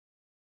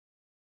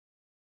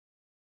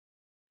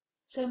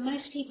So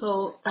most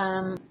people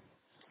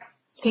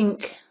think,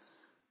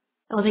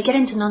 or they get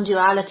into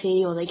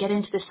non-duality, or they get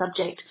into the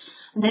subject,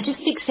 and they're just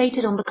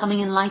fixated on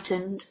becoming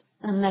enlightened,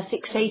 and they're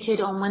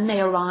fixated on when they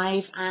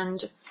arrive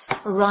and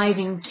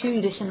arriving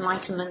to this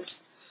enlightenment.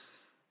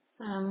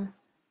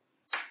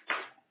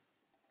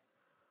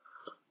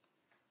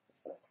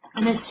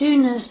 And as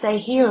soon as they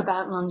hear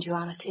about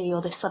non-duality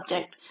or this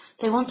subject,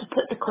 they want to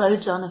put the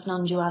clothes on of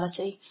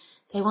non-duality.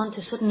 They want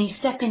to suddenly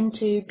step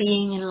into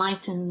being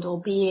enlightened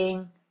or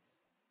being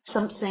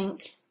something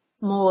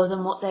more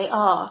than what they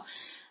are.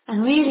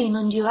 And really,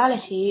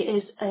 non-duality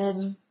is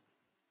a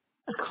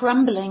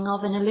crumbling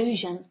of an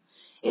illusion.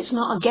 It's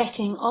not a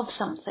getting of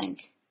something.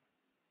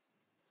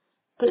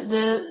 But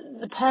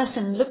the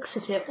person looks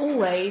at it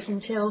always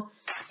until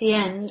the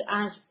end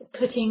as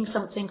putting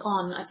something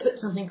on. I put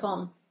something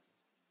on.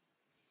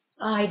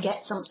 I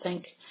get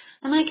something.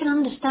 And I can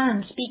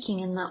understand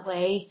speaking in that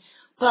way,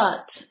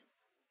 but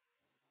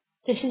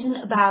this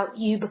isn't about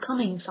you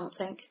becoming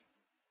something.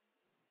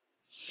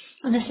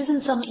 And this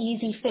isn't some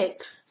easy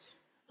fix,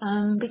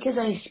 because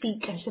I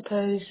speak, I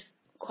suppose,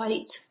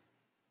 quite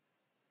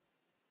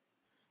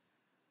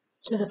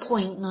to the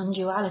point,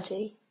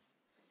 non-duality.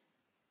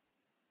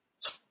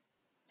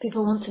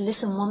 People want to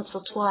listen once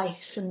or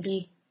twice and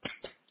be,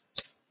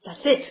 that's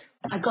it,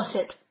 I got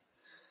it.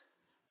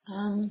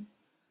 And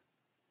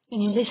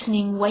you're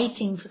listening,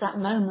 waiting for that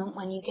moment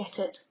when you get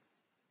it.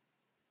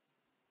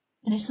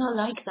 And it's not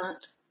like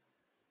that.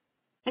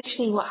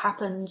 Actually, what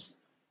happens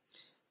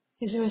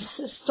is there is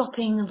a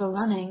stopping of a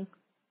running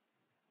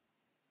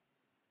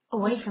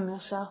away from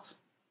yourself.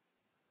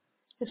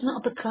 It's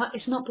not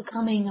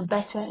becoming a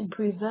better,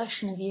 improved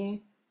version of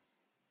you.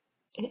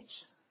 It's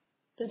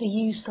that the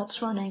you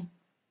stops running.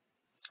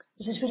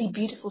 There's this really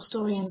beautiful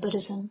story in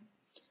Buddhism.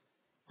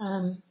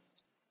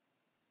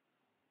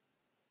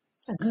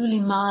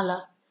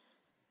 Angulimala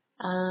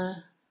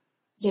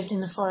lived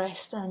in the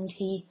forest, and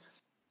he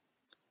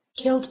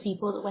killed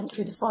people that went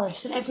through the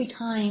forest. And every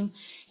time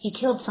he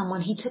killed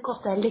someone, he took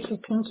off their little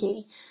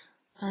pinky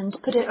and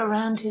put it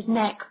around his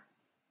neck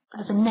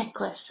as a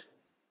necklace.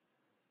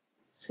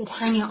 So he'd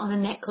hang it on a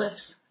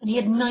necklace. And he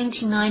had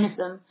 99 of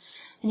them.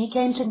 And he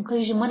came to the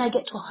conclusion, when I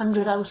get to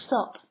 100, I will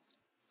stop.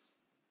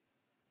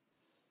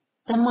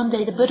 Then one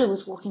day the Buddha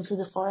was walking through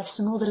the forest,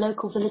 and all the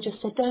local villagers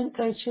said, don't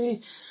go through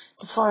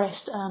the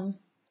forest.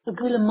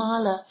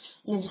 Angulimala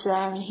lives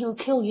there and he will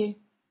kill you.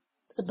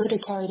 The Buddha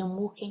carried on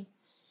walking.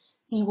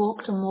 He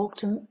walked and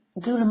walked, and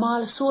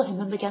Angulimala saw him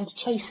and began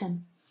to chase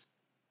him,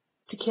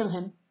 to kill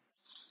him.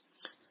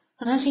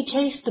 And as he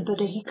chased the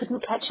Buddha, he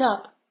couldn't catch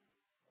up.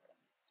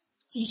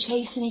 He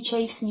chased and he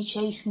chased and he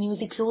chased, and he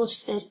was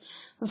exhausted.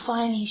 And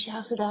finally he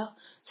shouted out,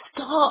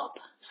 stop,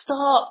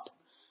 stop.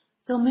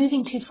 You're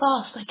moving too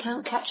fast, I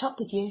can't catch up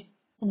with you.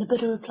 And the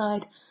Buddha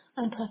replied,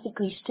 I'm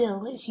perfectly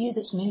still, it's you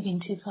that's moving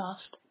too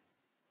fast.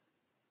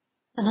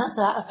 And at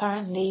that,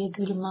 apparently,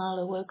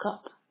 Angulimala woke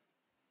up.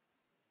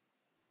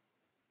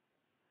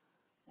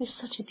 It's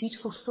such a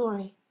beautiful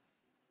story.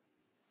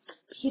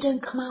 But you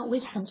don't come out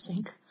with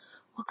something.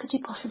 What could you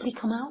possibly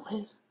come out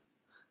with?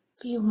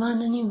 But you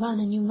run and you run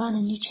and you run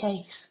and you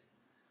chase.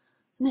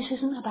 And this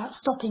isn't about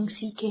stopping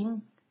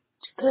seeking.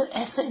 To put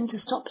effort into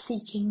stop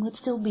seeking would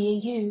still be a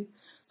you,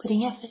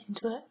 putting effort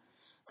into it.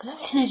 But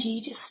that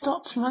energy just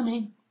stops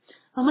running.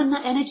 And when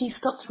that energy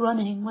stops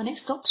running, when it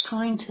stops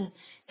trying to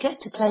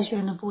get to pleasure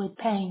and avoid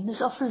pain,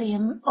 there's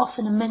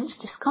often immense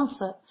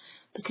discomfort,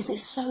 because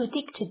it's so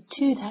addicted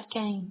to that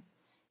gain.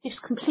 It's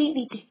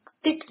completely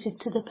addicted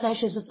to the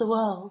pleasures of the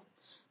world.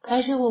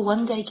 Pleasure will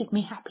one day give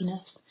me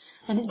happiness,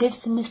 and it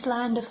lives in this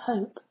land of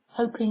hope,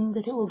 hoping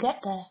that it will get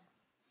there.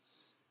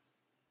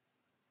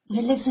 And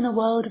it lives in a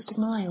world of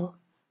denial.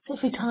 So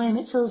every time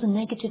it feels a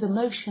negative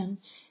emotion,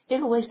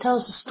 it always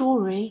tells a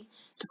story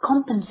to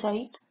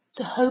compensate,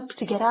 to hope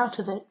to get out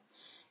of it.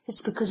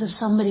 It's because of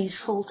somebody's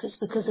fault, it's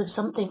because of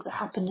something that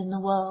happened in the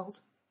world.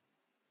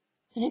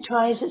 And it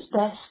tries its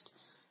best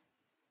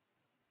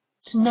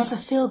to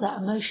never feel that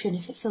emotion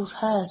if it feels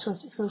hurt, or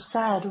if it feels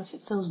sad, or if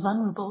it feels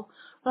vulnerable.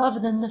 Rather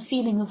than the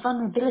feeling of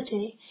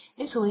vulnerability,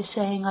 it's always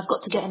saying, I've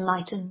got to get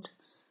enlightened.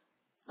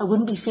 I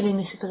wouldn't be feeling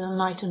this if I was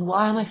enlightened.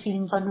 Why am I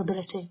feeling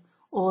vulnerability?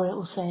 Or it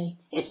will say,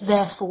 it's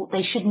their fault.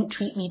 They shouldn't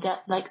treat me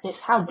like this.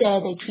 How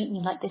dare they treat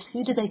me like this?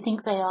 Who do they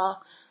think they are?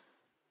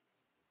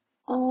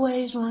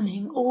 Always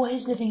running,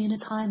 always living in a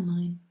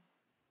timeline.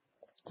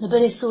 The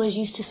Buddhists always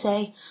used to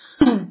say,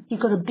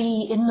 you've got to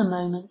be in the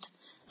moment.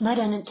 And I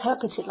don't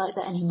interpret it like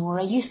that anymore.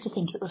 I used to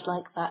think it was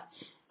like that.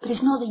 But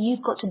it's not that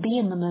you've got to be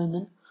in the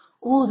moment.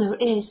 All there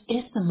is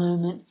the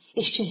moment.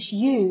 It's just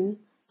you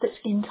that's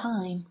in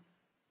time.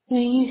 Who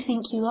you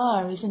think you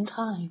are is in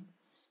time.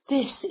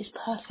 This is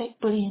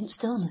perfect, brilliant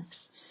stillness.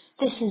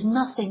 This is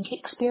nothing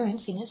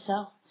experiencing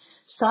itself.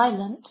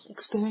 Silence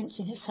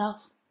experiencing itself.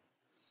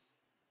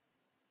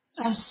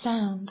 As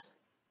sound.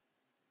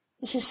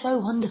 This is so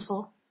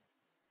wonderful.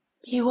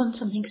 But you want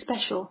something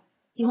special.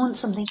 You want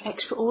something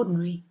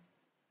extraordinary.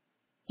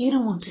 You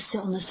don't want to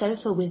sit on the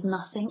sofa with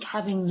nothing,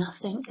 having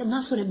nothing, and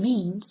that's what it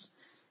means.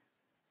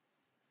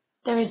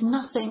 There is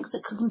nothing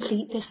that could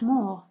complete this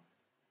more.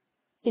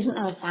 Isn't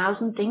there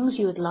 1,000 things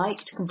you would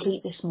like to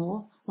complete this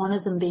more, one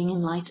of them being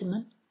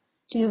enlightenment?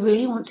 Do you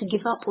really want to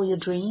give up all your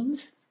dreams?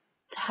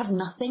 To have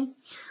nothing?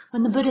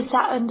 When the Buddha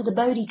sat under the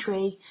Bodhi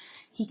tree,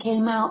 he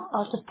came out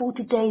after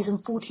 40 days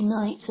and 40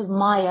 nights of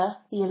Maya,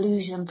 the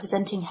illusion,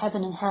 presenting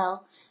heaven and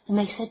hell, and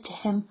they said to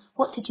him,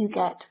 "What did you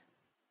get?"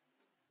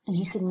 And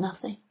he said,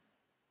 "Nothing."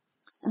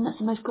 And that's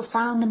the most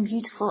profound and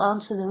beautiful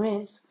answer there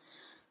is.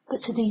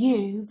 But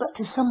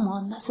to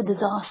someone, that's a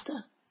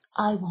disaster.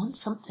 I want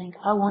something.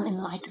 I want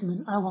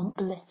enlightenment. I want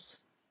bliss.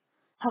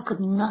 How could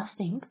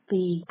nothing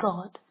be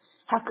God?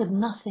 How could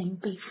nothing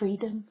be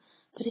freedom?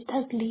 But it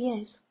totally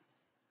is.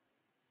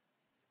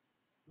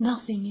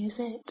 Nothing is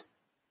it.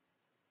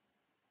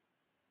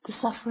 The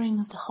suffering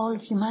of the whole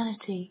of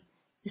humanity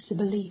is the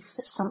belief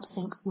that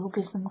something will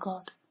give them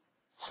God.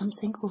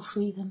 Something will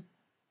free them.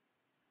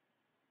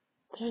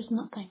 There is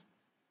nothing.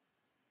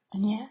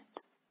 And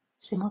yet,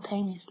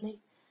 simultaneously,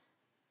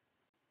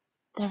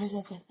 there is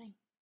everything.